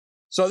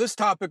So this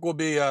topic will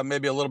be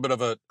maybe a little bit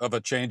of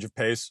a change of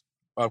pace.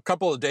 A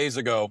couple of days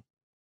ago,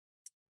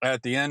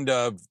 at the end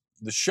of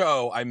the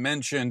show, I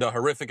mentioned a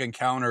horrific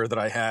encounter that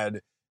I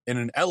had in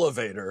an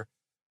elevator,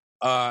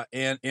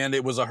 and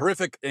it was a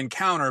horrific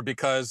encounter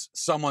because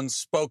someone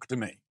spoke to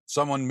me.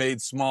 Someone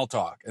made small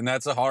talk, and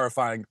that's a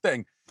horrifying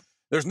thing.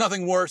 There's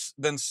nothing worse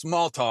than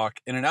small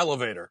talk in an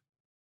elevator,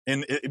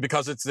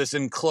 because it's this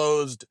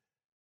enclosed,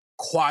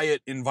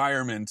 quiet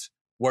environment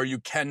where you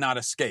cannot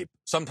escape.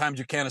 Sometimes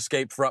you can't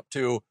escape for up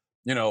to,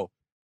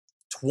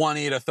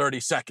 20 to 30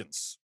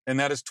 seconds. And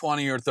that is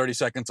 20 or 30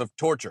 seconds of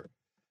torture.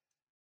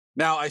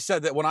 Now, I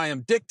said that when I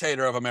am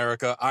dictator of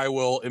America, I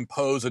will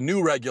impose a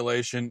new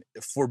regulation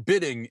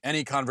forbidding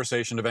any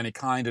conversation of any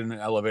kind in an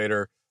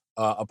elevator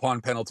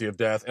upon penalty of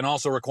death, and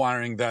also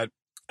requiring that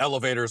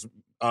elevator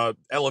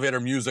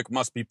music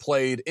must be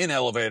played in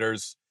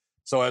elevators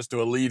so as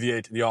to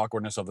alleviate the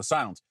awkwardness of the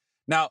silence.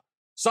 Now,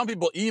 some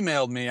people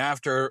emailed me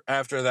after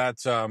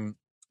that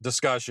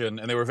discussion,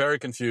 and they were very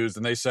confused.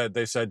 And they said,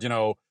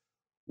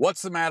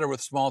 what's the matter with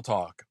small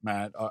talk,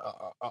 Matt?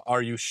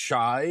 Are you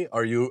shy?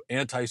 Are you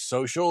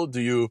antisocial?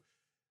 Do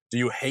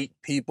you hate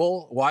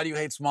people? Why do you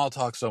hate small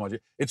talk so much?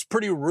 It's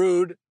pretty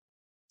rude.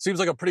 Seems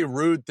like a pretty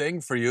rude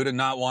thing for you to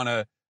not want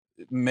to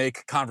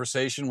make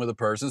conversation with a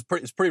person.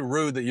 It's pretty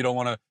rude that you don't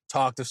want to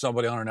talk to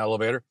somebody on an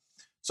elevator,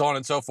 so on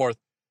and so forth.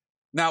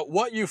 Now,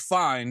 what you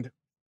find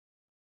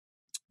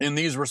in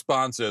these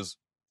responses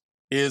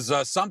is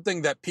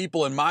something that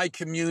people in my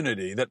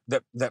community,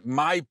 that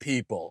my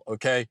people,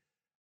 okay,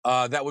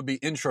 that would be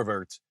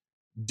introverts,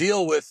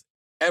 deal with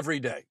every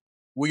day.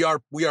 We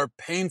are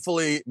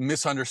painfully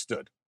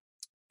misunderstood,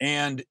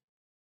 and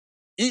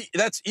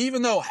that's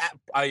even though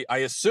I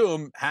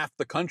assume half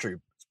the country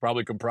is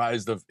probably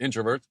comprised of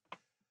introverts,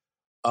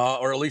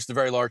 or at least a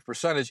very large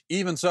percentage.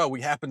 Even so,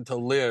 we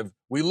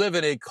live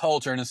in a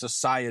culture and a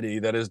society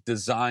that is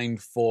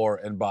designed for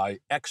and by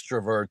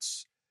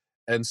extroverts.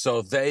 And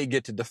so they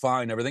get to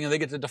define everything, and they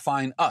get to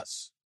define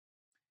us.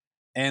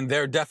 And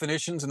their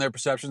definitions and their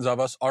perceptions of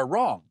us are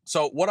wrong.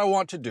 So what I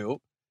want to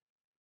do,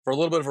 for a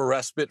little bit of a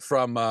respite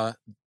from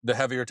the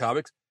heavier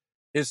topics,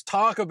 is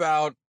talk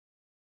about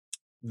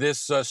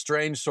this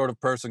strange sort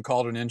of person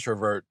called an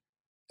introvert,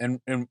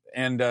 and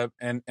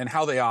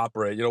how they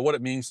operate. What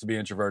it means to be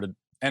introverted,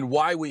 and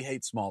why we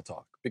hate small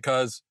talk.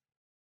 Because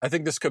I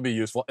think this could be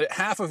useful.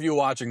 Half of you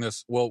watching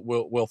this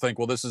will think,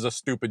 well, this is a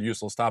stupid,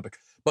 useless topic.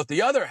 But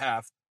the other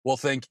half will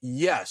think,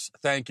 yes,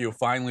 thank you.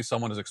 Finally,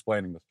 someone is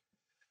explaining this.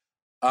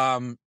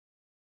 The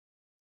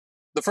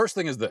first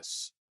thing is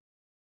this.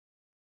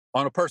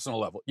 On a personal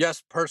level,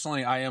 yes,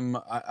 personally, I am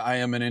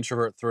an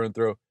introvert through and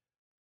through.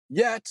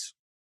 Yet,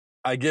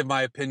 I give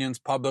my opinions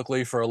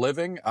publicly for a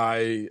living.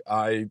 I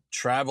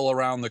travel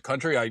around the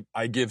country.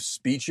 I give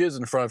speeches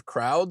in front of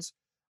crowds,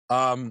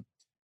 and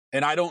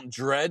I don't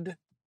dread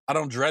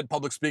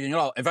public speaking at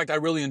all. In fact, I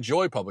really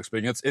enjoy public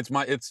speaking.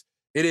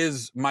 It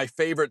is my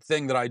favorite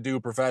thing that I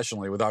do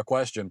professionally, without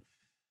question.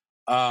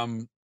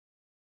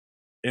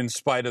 In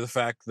spite of the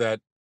fact that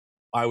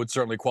I would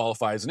certainly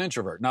qualify as an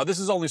introvert. Now, this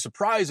is only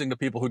surprising to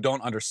people who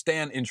don't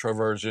understand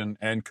introversion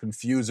and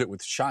confuse it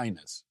with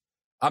shyness.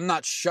 I'm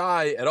not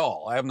shy at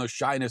all. I have no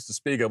shyness to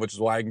speak of, which is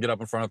why I can get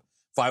up in front of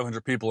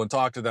 500 people and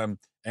talk to them,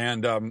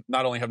 and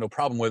not only have no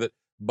problem with it,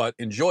 but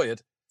enjoy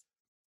it.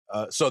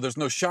 So there's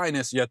no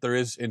shyness, yet there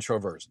is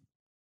introversion.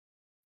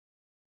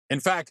 In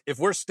fact, if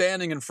we were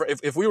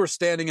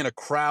standing in a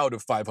crowd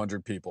of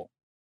 500 people,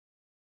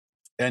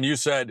 and you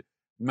said,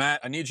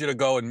 Matt, I need you to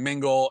go and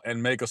mingle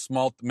and make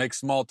small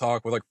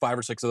talk with like 5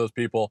 or 6 of those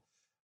people,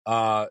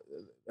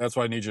 that's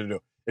what I need you to do.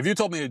 If you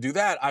told me to do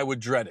that, I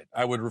would dread it.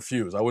 I would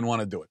refuse. I wouldn't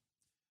want to do it.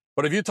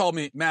 But if you told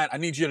me, Matt, I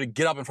need you to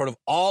get up in front of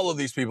all of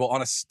these people on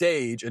a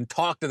stage and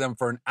talk to them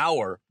for an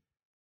hour,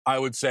 I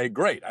would say,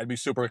 great. I'd be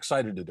super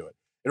excited to do it.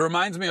 It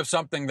reminds me of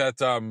something that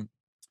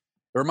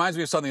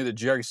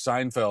Jerry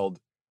Seinfeld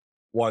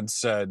once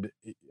said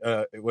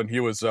when he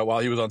was while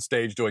he was on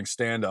stage doing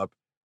stand-up.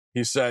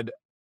 He said,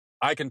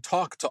 I can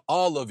talk to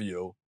all of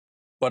you,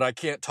 but I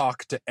can't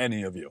talk to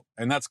any of you.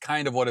 And that's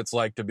kind of what it's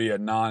like to be a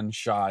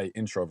non-shy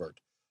introvert.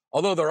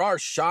 Although there are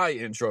shy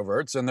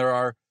introverts, and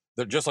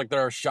just like there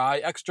are shy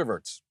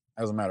extroverts,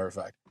 as a matter of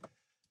fact.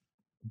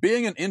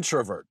 Being an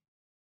introvert,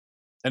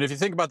 and if you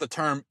think about the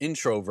term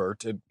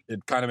introvert, it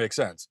kind of makes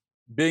sense.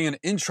 Being an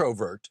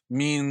introvert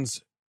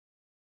means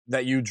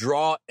that you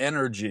draw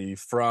energy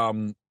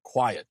from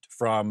quiet,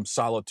 from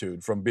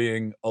solitude, from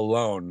being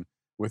alone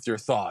with your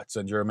thoughts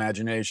and your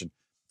imagination.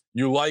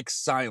 You like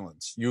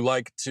silence. You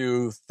like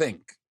to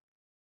think.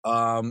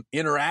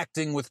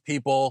 Interacting with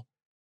people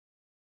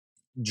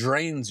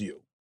drains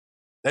you.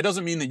 That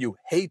doesn't mean that you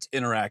hate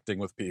interacting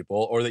with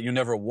people, or that you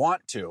never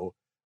want to,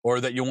 or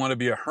that you want to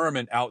be a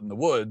hermit out in the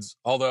woods,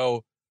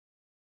 although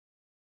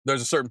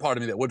there's a certain part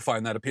of me that would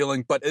find that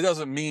appealing, but it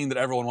doesn't mean that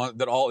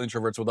that all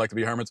introverts would like to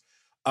be hermits.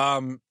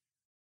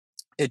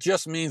 It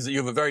just means that you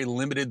have a very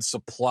limited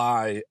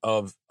supply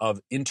of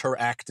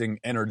interacting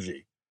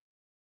energy.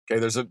 Okay,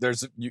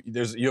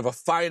 you have a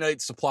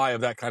finite supply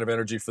of that kind of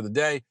energy for the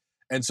day,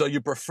 and so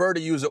you prefer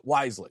to use it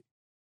wisely.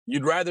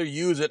 You'd rather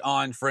use it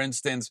on, for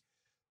instance,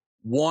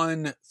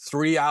 1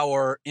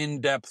 3-hour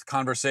in-depth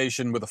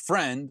conversation with a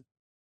friend,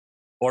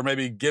 or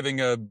maybe giving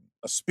a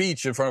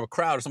speech in front of a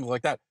crowd or something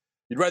like that.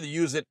 You'd rather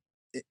use it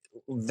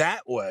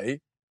that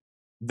way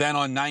than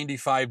on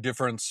 95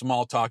 different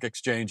small talk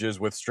exchanges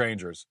with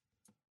strangers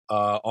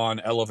on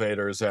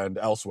elevators and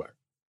elsewhere.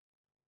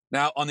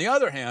 Now, on the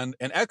other hand,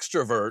 an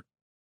extrovert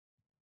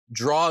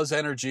draws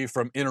energy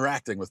from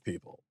interacting with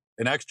people.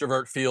 An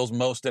extrovert feels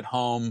most at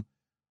home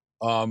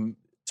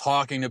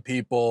talking to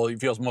people. He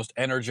feels most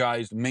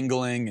energized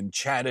mingling and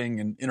chatting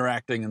and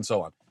interacting and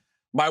so on.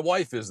 My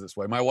wife is this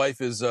way. My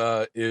wife is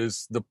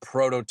the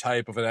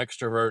prototype of an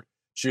extrovert.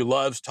 She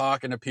loves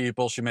talking to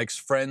people. She makes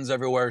friends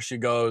everywhere she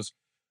goes.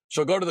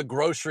 She'll go to the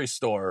grocery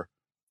store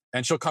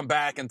and she'll come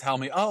back and tell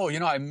me, oh,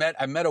 I met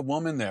a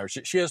woman there.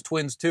 She has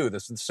twins too.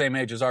 This is the same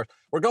age as ours.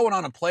 We're going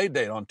on a play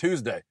date on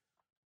Tuesday.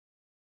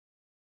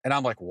 And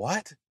I'm like,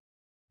 what?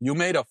 You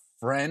made a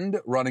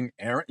friend running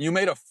errands? You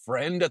made a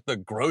friend at the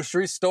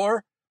grocery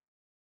store?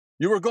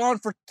 You were gone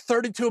for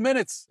 32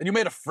 minutes and you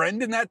made a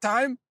friend in that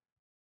time?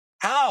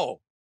 How?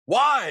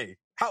 Why?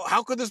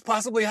 How could this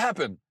possibly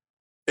happen?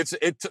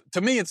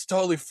 To me, it's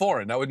totally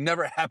foreign. That would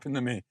never happen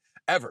to me,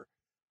 ever.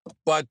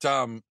 But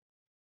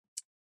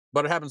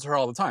it happens to her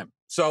all the time.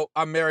 So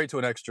I'm married to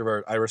an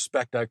extrovert. I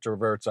respect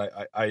extroverts.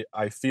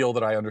 I feel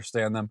that I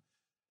understand them.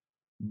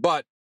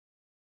 But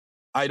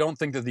I don't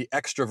think that the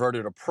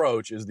extroverted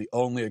approach is the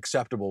only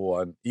acceptable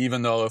one,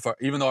 even though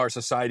our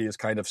society is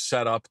kind of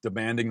set up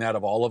demanding that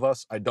of all of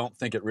us. I don't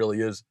think it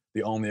really is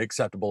the only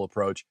acceptable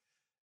approach.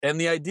 And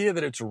the idea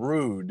that it's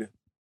rude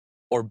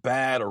or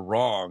bad or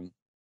wrong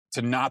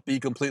to not be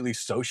completely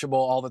sociable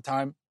all the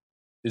time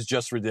is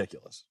just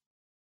ridiculous.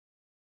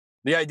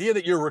 The idea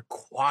that you're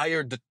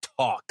required to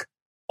talk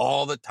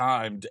all the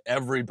time to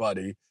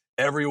everybody,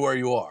 everywhere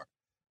you are,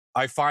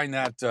 I find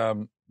that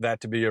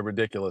to be a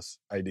ridiculous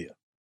idea.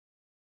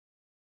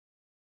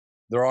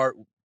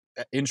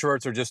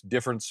 Introverts are just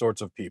different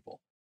sorts of people.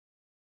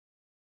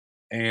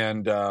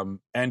 And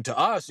to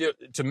us,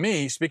 to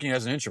me, speaking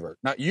as an introvert,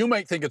 now you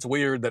might think it's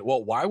weird that,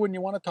 well, why wouldn't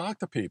you want to talk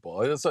to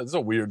people? It's a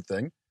weird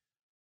thing.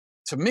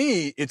 To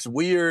me, it's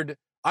weird.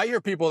 I hear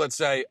people that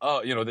say,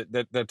 oh,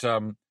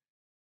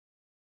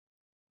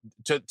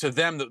 to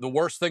them, the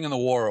worst thing in the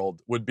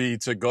world would be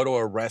to go to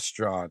a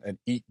restaurant and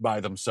eat by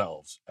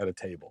themselves at a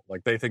table.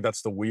 Like they think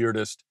that's the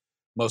weirdest,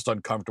 most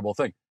uncomfortable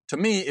thing. To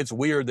me, it's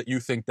weird that you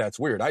think that's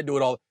weird. I do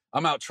it all.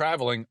 I'm out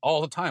traveling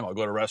all the time. I'll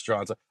go to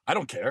restaurants. I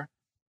don't care.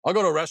 I'll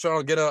go to a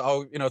restaurant.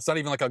 It's not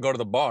even like I'll go to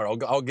the bar.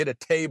 I'll get a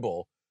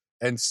table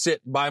and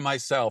sit by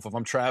myself if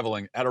I'm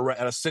traveling at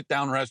a sit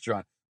down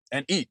restaurant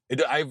and eat.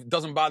 It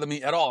doesn't bother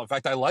me at all. In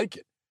fact, I like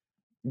it.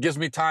 It gives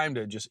me time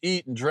to just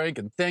eat and drink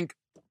and think.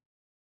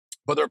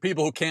 But there are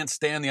people who can't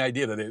stand the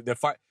idea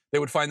that they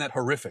would find that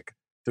horrific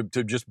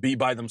to just be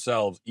by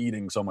themselves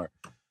eating somewhere.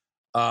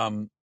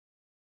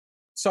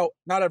 So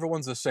not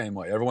everyone's the same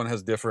way. Everyone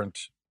has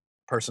different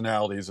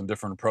personalities and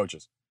different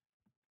approaches.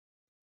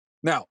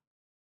 Now,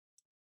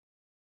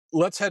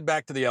 let's head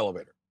back to the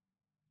elevator.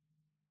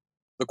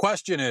 The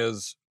question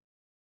is,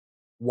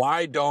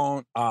 why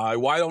don't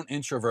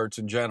introverts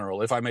in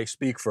general, if I may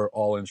speak for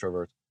all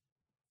introverts,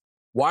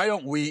 why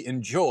don't we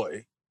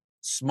enjoy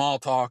small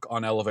talk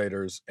on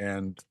elevators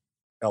and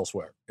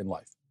elsewhere in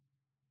life?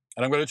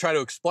 And I'm going to try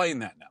to explain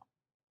that now.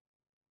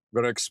 I'm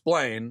going to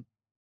explain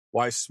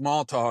why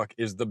small talk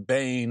is the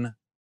bane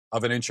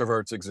of an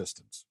introvert's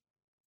existence.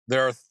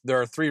 There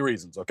are 3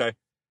 reasons, okay?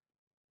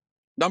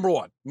 Number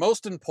 1,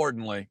 most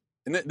importantly,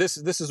 and this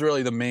is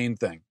really the main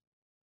thing,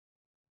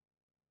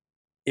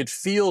 it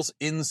feels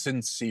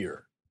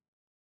insincere.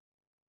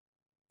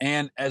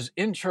 And as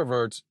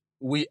introverts,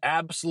 we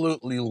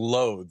absolutely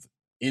loathe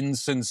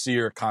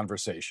insincere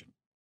conversation.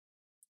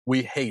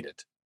 We hate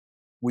it.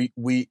 We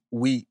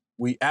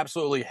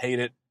absolutely hate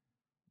it.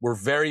 We're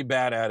very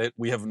bad at it.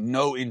 We have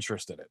no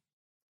interest in it.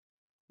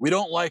 We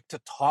don't like to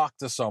talk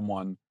to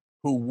someone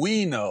who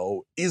we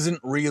know isn't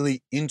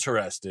really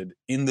interested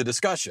in the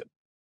discussion.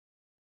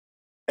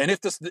 And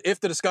if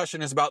the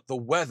discussion is about the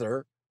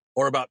weather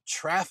or about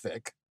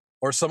traffic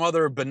or some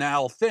other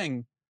banal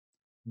thing,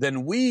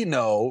 then we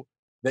know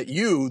that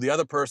you, the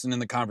other person in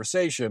the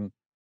conversation,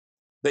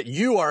 that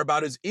you are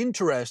about as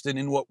interested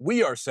in what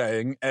we are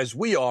saying as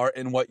we are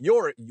in what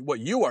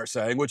you are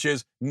saying, which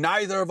is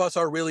neither of us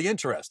are really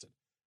interested.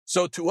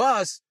 So to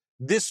us,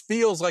 this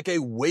feels like a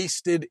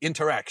wasted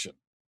interaction.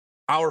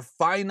 Our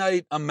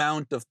finite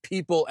amount of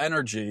people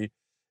energy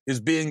is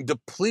being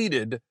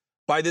depleted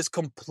by this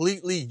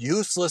completely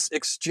useless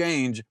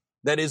exchange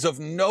that is of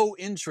no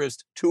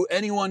interest to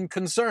anyone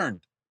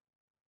concerned.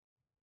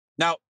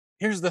 Now,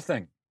 here's the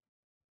thing.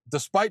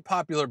 Despite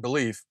popular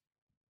belief,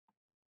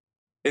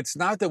 it's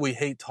not that we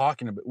hate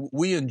talking about it.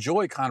 We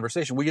enjoy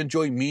conversation. We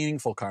enjoy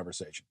meaningful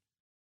conversation.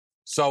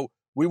 So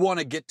we want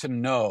to get to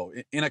know,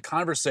 in a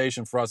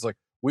conversation for us, like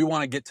we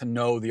want to get to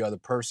know the other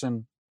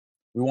person.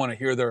 We want to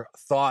hear their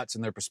thoughts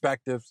and their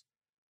perspectives.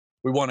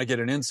 We want to get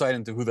an insight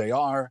into who they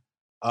are.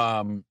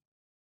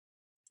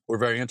 We're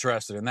very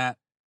interested in that.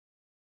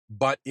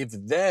 But if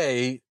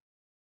they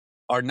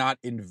are not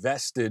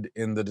invested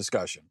in the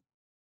discussion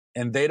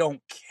and they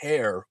don't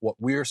care what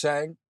we're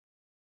saying,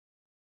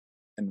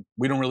 and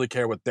we don't really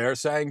care what they're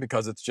saying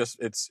because it's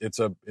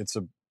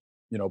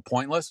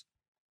pointless.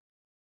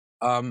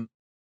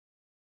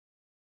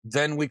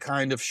 Then we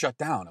kind of shut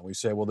down and we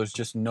say, well, there's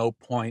just no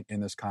point in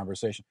this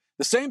conversation.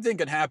 The same thing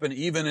can happen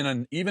even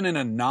in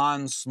a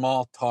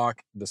non-small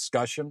talk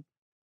discussion.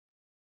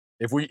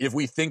 If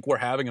we think we're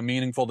having a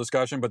meaningful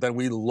discussion, but then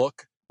we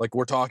look like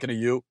we're talking to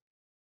you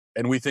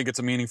and we think it's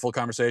a meaningful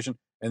conversation,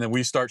 and then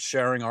we start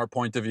sharing our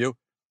point of view,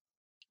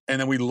 and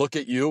then we look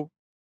at you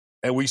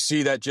and we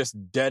see that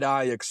just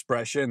dead-eye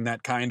expression,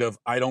 that kind of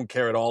I don't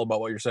care at all about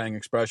what you're saying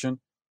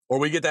expression, or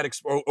we get that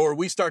or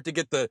we start to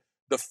get the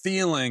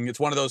feeling, it's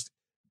one of those,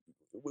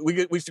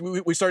 we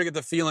start to get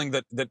the feeling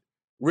that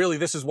really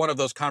this is one of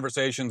those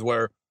conversations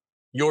where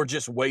you're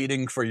just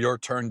waiting for your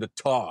turn to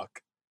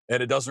talk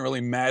and it doesn't really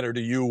matter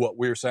to you what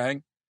we're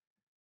saying.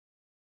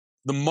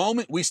 The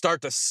moment we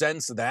start to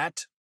sense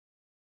that,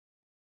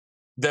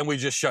 then we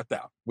just shut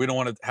down. We don't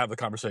want to have the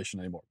conversation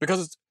anymore, because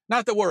it's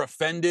not that we're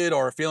offended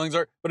or our feelings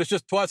are, but it's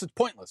just, to us, it's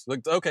pointless.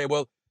 Like, okay,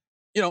 well,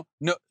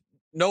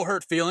 no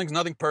hurt feelings,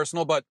 nothing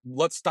personal, but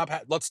let's stop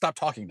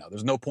talking now.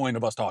 There's no point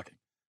of us talking.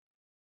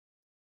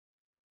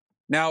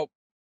 Now,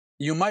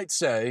 you might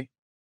say,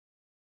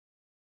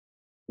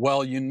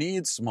 well, you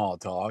need small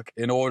talk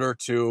in order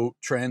to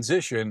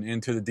transition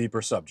into the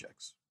deeper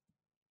subjects.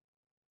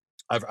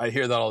 I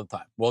hear that all the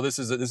time. Well, this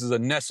is a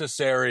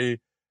necessary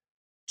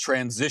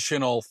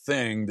transitional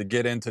thing to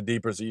get into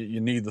deeper. So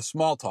you need the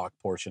small talk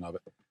portion of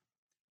it.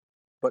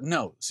 But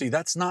no, see,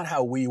 that's not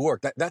how we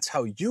work. That's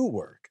how you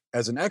work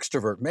as an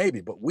extrovert,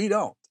 maybe, but we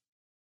don't.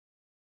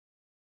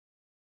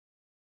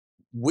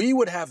 We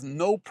would have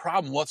no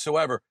problem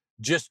whatsoever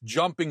just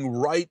jumping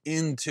right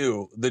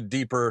into the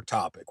deeper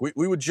topic.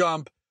 We would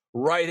jump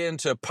right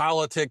into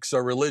politics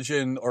or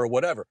religion or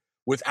whatever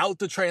without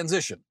the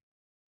transition.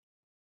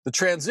 The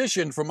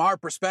transition, from our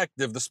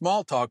perspective, the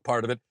small talk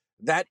part of it,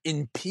 that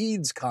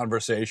impedes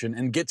conversation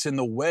and gets in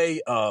the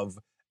way of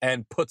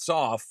and puts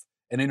off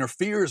and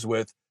interferes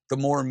with the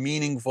more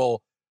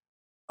meaningful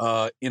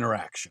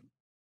interaction.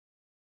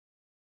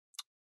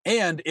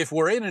 And if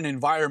we're in an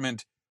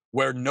environment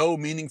where no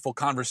meaningful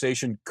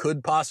conversation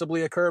could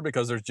possibly occur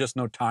because there's just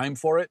no time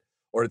for it,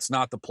 or it's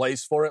not the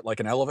place for it,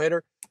 like an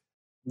elevator,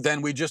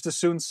 then we just as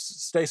soon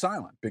stay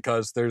silent,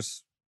 because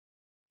there's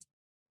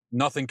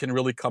nothing can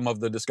really come of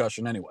the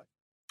discussion anyway.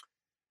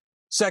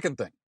 Second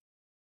thing,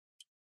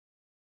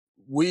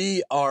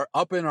 we are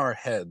up in our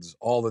heads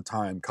all the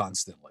time,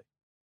 constantly.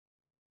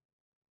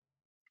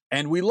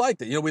 And we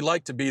like it. We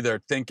like to be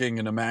there thinking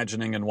and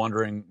imagining and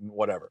wondering,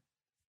 whatever.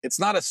 It's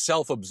not a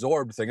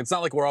self-absorbed thing. It's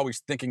not like we're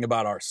always thinking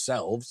about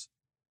ourselves.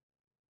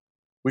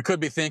 We could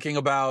be thinking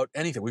about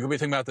anything. We could be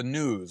thinking about the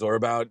news, or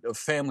about a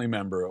family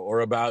member, or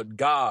about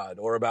God,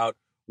 or about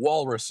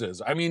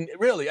walruses. I mean,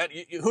 really,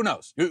 who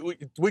knows?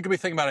 We could be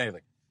thinking about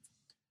anything.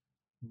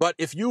 But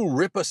if you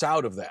rip us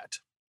out of that,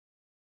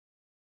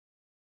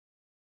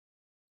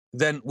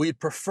 then we'd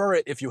prefer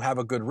it if you have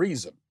a good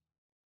reason.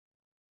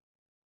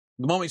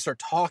 The moment you start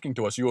talking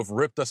to us, you have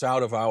ripped us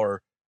out of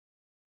our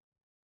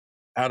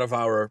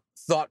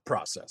thought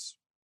process.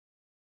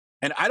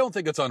 And I don't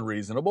think it's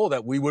unreasonable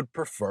that we would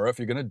prefer, if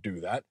you're going to do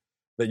that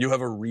you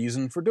have a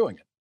reason for doing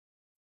it.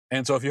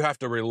 And so if you have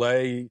to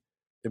relay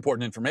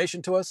important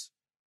information to us,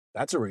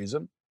 that's a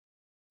reason.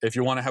 If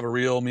you want to have a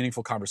real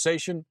meaningful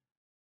conversation,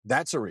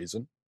 that's a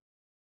reason.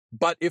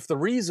 But if the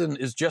reason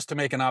is just to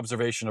make an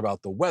observation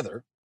about the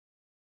weather,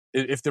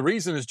 if the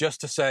reason is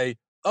just to say,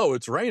 oh,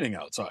 it's raining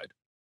outside,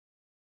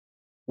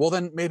 well,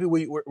 then maybe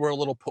we're a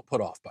little put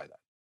off by that.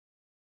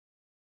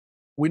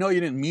 We know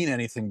you didn't mean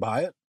anything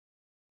by it.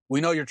 We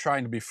know you're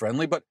trying to be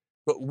friendly, but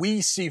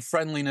we see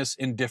friendliness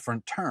in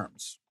different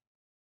terms.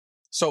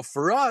 So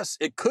for us,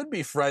 it could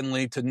be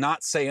friendly to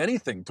not say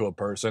anything to a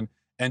person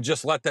and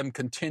just let them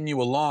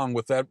continue along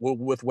with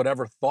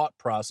whatever thought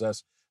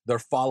process they're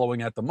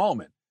following at the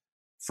moment.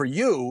 For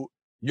you,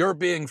 you're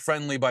being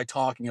friendly by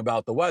talking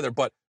about the weather,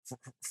 but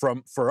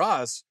for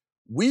us,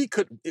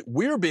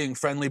 we're being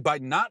friendly by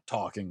not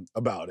talking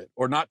about it,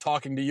 or not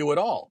talking to you at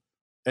all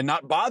and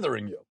not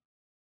bothering you.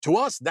 To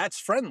us, that's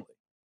friendly.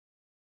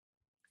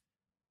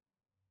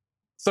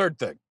 Third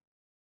thing,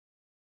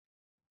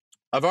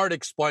 I've already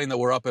explained that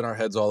we're up in our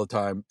heads all the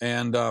time,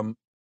 and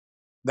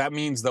that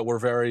means that we're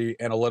very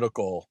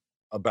analytical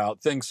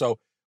about things. So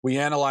we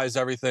analyze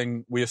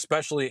everything. We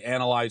especially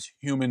analyze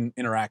human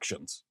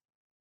interactions.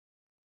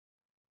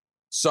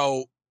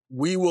 So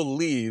we will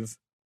leave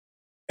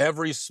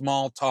every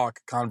small talk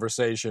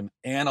conversation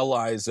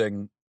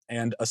analyzing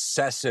and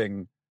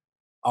assessing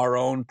our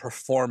own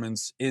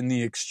performance in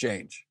the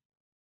exchange.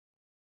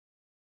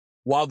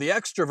 While the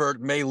extrovert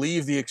may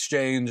leave the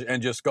exchange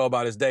and just go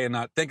about his day and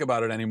not think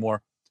about it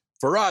anymore,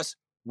 for us,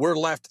 we're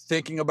left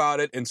thinking about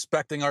it,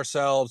 inspecting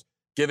ourselves,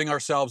 giving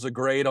ourselves a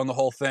grade on the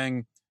whole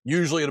thing.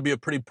 Usually it'll be a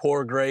pretty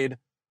poor grade,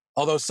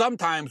 although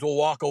sometimes we'll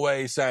walk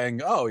away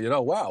saying, oh,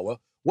 wow,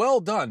 well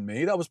done,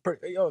 me. That was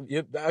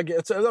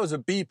that was a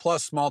B+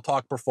 small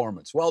talk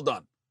performance. Well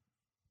done.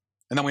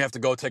 And then we have to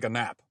go take a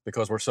nap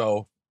because we're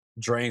so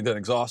drained and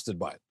exhausted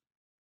by it.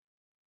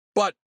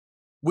 But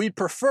we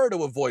prefer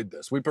to avoid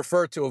this. We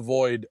prefer to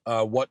avoid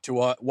what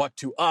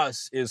to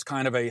us is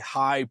kind of a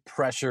high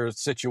pressure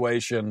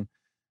situation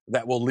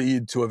that will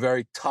lead to a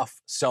very tough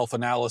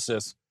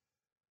self-analysis.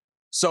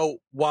 So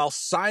while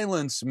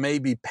silence may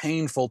be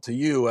painful to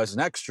you as an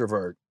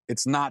extrovert,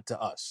 it's not to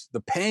us.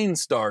 The pain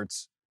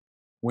starts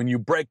when you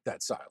break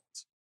that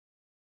silence.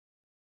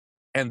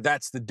 And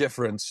that's the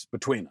difference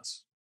between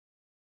us.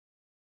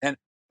 And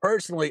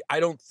personally, I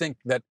don't think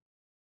that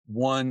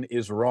one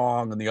is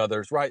wrong and the other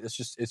is right. It's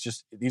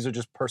just these are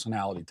just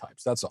personality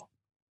types. That's all.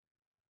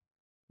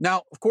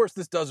 Now, of course,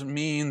 this doesn't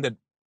mean that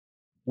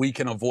we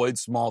can avoid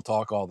small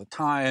talk all the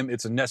time.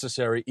 It's a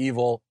necessary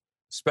evil,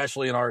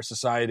 especially in our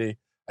society.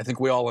 I think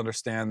we all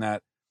understand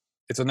that.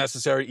 It's a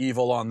necessary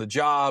evil on the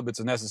job. It's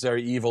a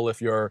necessary evil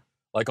if you're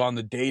like on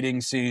the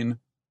dating scene,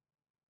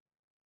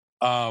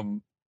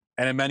 and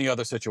in many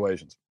other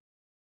situations.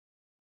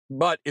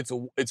 But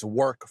it's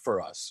work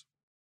for us.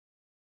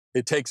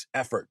 It takes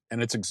effort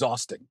and it's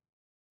exhausting,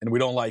 and we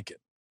don't like it.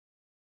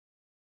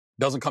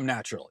 It doesn't come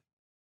naturally.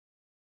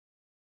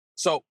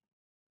 So,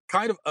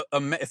 kind of,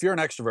 if you're an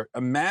extrovert,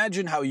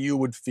 imagine how you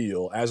would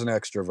feel as an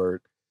extrovert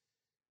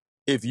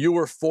if you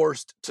were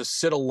forced to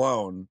sit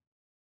alone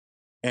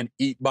and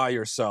eat by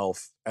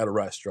yourself at a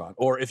restaurant,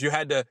 or if you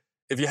had to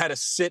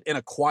sit in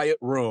a quiet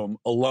room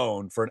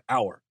alone for an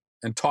hour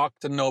and talk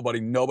to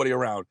nobody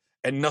around,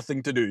 and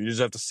nothing to do. You just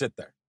have to sit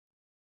there.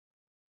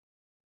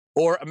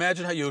 Or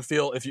imagine how you would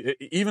feel if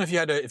you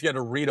had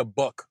to read a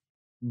book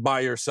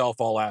by yourself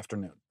all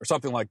afternoon or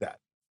something like that.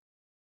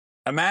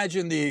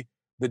 Imagine the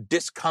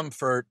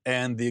discomfort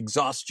and the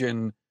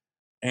exhaustion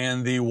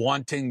and the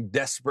wanting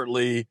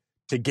desperately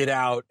to get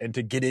out and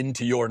to get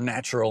into your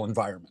natural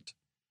environment.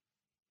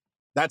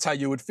 That's how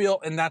you would feel,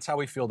 and that's how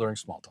we feel during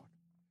small talk.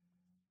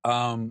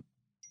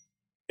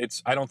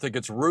 I don't think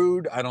it's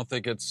rude. I don't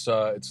think it's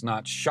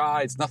not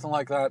shy. It's nothing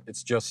like that.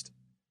 It's just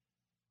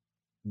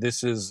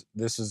this is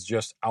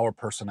just our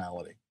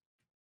personality.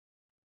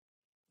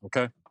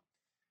 Okay?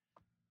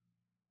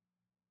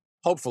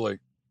 Hopefully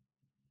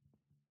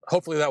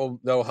that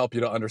will help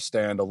you to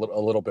understand a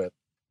little bit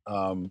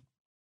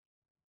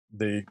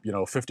the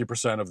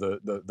 50% of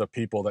the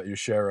people that you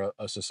share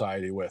a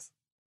society with.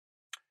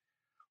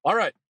 All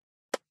right.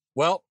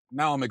 Well,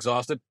 now I'm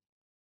exhausted.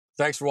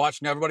 Thanks for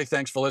watching, everybody.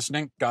 Thanks for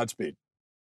listening. Godspeed.